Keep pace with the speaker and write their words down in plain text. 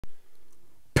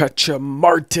Petra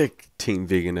Martic, Team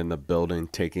Vegan in the building,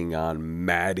 taking on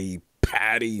Maddie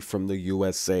Patty from the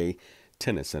USA.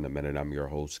 Tennis in a minute. I'm your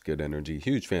host, Good Energy.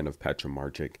 Huge fan of Petra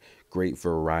Martic. Great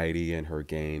variety in her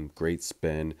game, great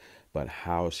spin, but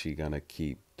how's she gonna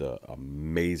keep the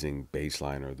amazing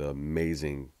baseliner, the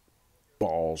amazing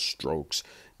ball strokes,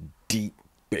 deep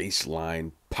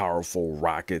baseline, powerful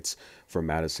rockets from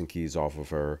Madison Keys off of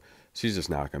her? She's just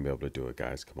not going to be able to do it,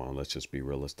 guys. Come on, let's just be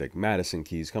realistic. Madison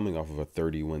Keys coming off of a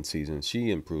 30-win season.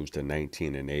 She improves to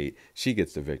 19-8. She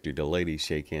gets the victory. The ladies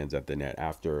shake hands at the net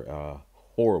after a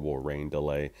horrible rain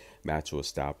delay. Match was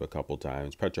stopped a couple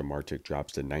times. Petra Martic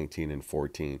drops to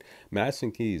 19-14.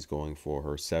 Madison Keys going for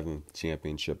her 7th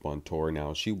championship on tour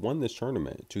now. She won this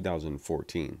tournament in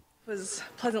 2014. Was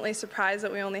pleasantly surprised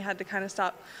that we only had to kind of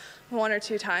stop one or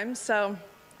two times. So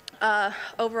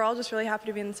overall, just really happy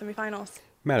to be in the semifinals.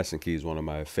 Madison Keys, one of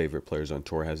my favorite players on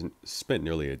tour, has spent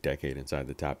nearly a decade inside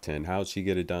the top 10. How'd she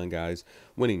get it done, guys?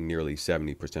 Winning nearly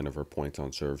 70% of her points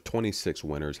on serve, 26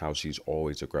 winners, how she's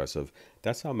always aggressive.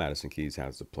 That's how Madison Keys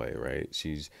has to play, right?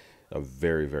 She's a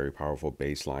very, very powerful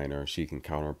baseliner. She can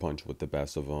counterpunch with the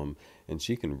best of them, and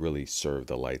she can really serve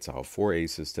the lights out. 4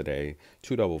 aces today,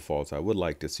 2 double faults. I would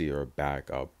like to see her back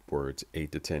upwards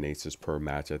 8 to 10 aces per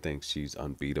match. I think she's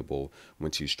unbeatable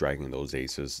when she's striking those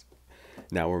aces.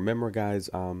 Now, remember, guys,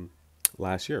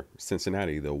 last year,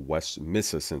 Cincinnati, the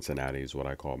Mrs. Cincinnati is what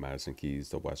I call Madison Keys,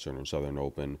 the Western or Southern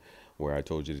Open, where I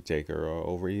told you to take her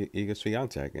over Iga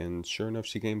Swiatek, and sure enough,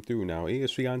 she came through. Now, Iga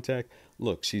Swiatek,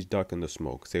 look, she's ducking the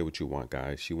smoke. Say what you want,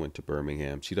 guys. She went to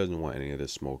Birmingham. She doesn't want any of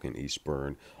this smoke in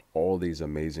Eastburn. All these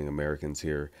amazing Americans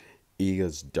here.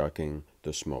 Iga's ducking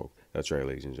the smoke. That's right,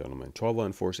 ladies and gentlemen. 12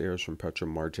 unforced errors from Petra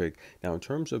Martic. Now, in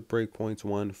terms of break points,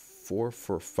 4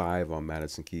 for 5 on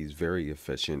Madison Keys. Very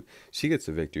efficient. She gets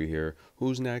the victory here.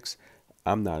 Who's next?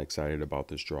 I'm not excited about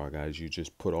this draw, guys. You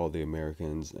just put all the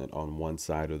Americans on one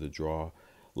side of the draw.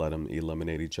 Let them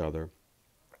eliminate each other.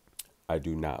 I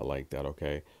do not like that,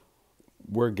 okay?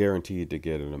 We're guaranteed to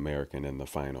get an American in the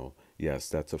final. Yes,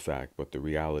 that's a fact. But the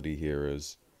reality here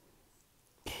is,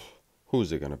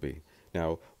 who's it going to be?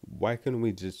 Now, why couldn't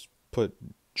we just put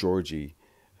Georgie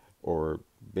or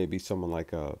maybe someone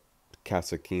like a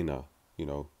Kasakina,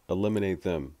 eliminate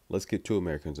them? Let's get 2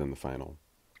 Americans in the final.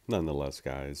 Nonetheless,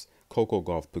 guys, Coco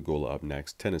Golf Pagula up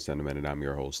next. Tennis in a minute. I'm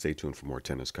your host. Stay tuned for more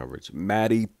tennis coverage.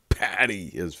 Maddie Patty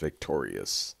is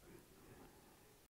victorious.